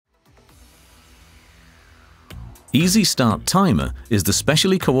EasyStart Timer is the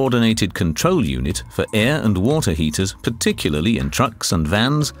specially coordinated control unit for air and water heaters, particularly in trucks and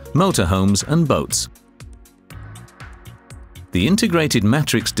vans, motorhomes and boats. The integrated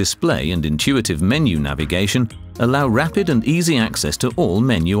matrix display and intuitive menu navigation allow rapid and easy access to all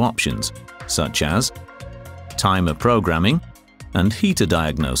menu options, such as timer programming and heater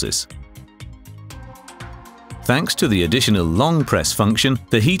diagnosis. Thanks to the additional long press function,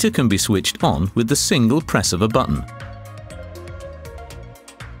 the heater can be switched on with the single press of a button.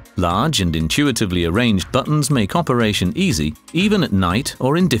 Large and intuitively arranged buttons make operation easy even at night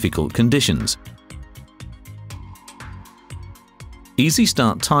or in difficult conditions.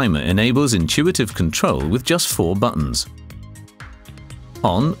 EasyStart Timer enables intuitive control with just 4 buttons: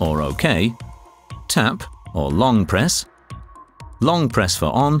 on or OK, tap or long press for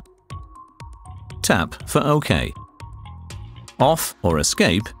on, tap for OK, off or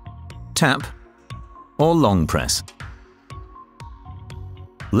escape, tap or long press.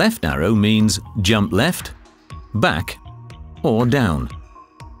 Left arrow means jump left, back or down.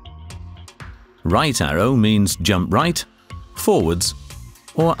 Right arrow means jump right, forwards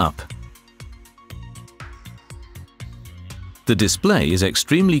or up. The display is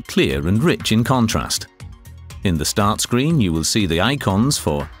extremely clear and rich in contrast. In the start screen you will see the icons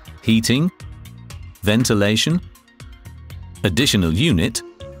for heating, ventilation, additional unit,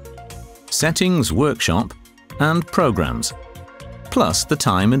 settings workshop and programs, plus the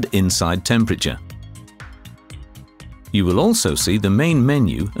time and inside temperature. You will also see the main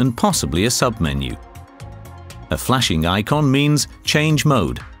menu and possibly a sub-menu. A flashing icon means change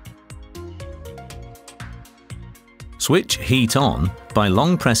mode. Switch heat on by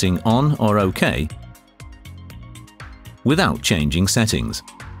long pressing on or OK without changing settings.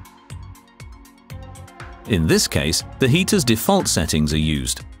 In this case, the heater's default settings are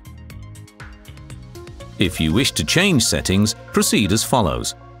used. If you wish to change settings, proceed as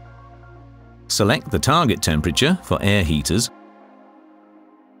follows. Select the target temperature for air heaters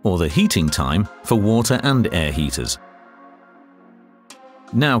or the heating time for water and air heaters.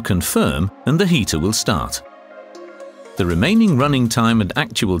 Now confirm and the heater will start. The remaining running time and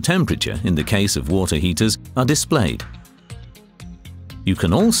actual temperature in the case of water heaters are displayed. You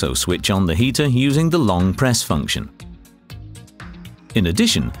can also switch on the heater using the long press function. In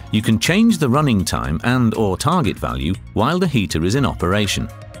addition, you can change the running time and/or target value while the heater is in operation.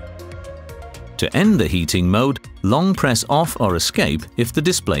 To end the heating mode, long press off or escape if the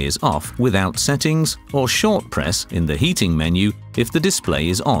display is off without settings, or short press in the heating menu if the display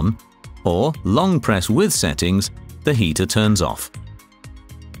is on, or long press with settings, the heater turns off.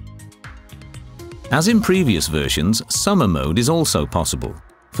 As in previous versions, summer mode is also possible.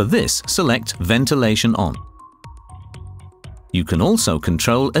 For this, select ventilation on. You can also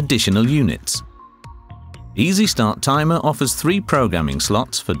control additional units. EasyStart Timer offers 3 programming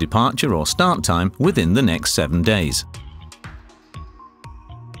slots for departure or start time within the next 7 days.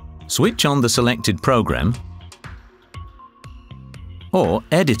 Switch on the selected program or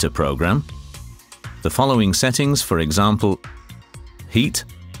edit a program. The following settings, for example, heat,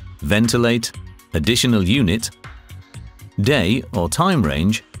 ventilate, additional unit, day or time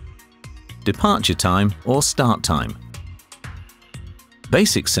range, departure time or start time.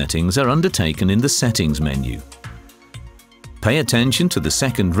 Basic settings are undertaken in the Settings menu. Pay attention to the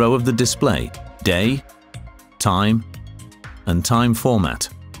second row of the display, day, time, and time format.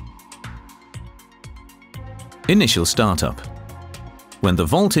 Initial startup. When the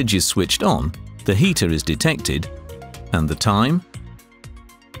voltage is switched on, the heater is detected, and the time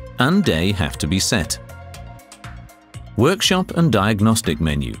and day have to be set. Workshop and diagnostic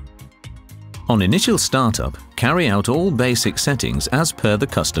menu. On initial startup, carry out all basic settings as per the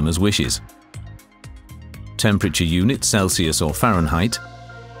customer's wishes. Temperature unit Celsius or Fahrenheit,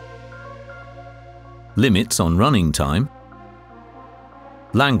 limits on running time,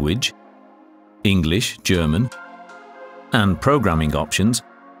 language, English, German, and programming options,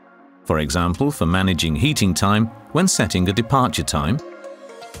 for example for managing heating time when setting a departure time.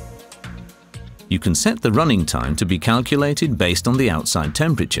 You can set the running time to be calculated based on the outside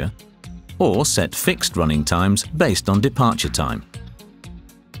temperature, or set fixed running times based on departure time.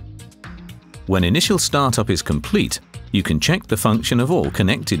 When initial startup is complete, you can check the function of all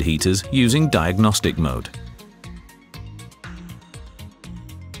connected heaters using diagnostic mode.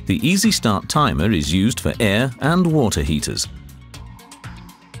 The EasyStart Timer is used for air and water heaters.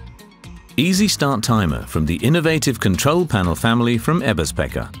 EasyStart Timer from the innovative control panel family from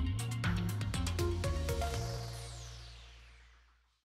Eberspecker.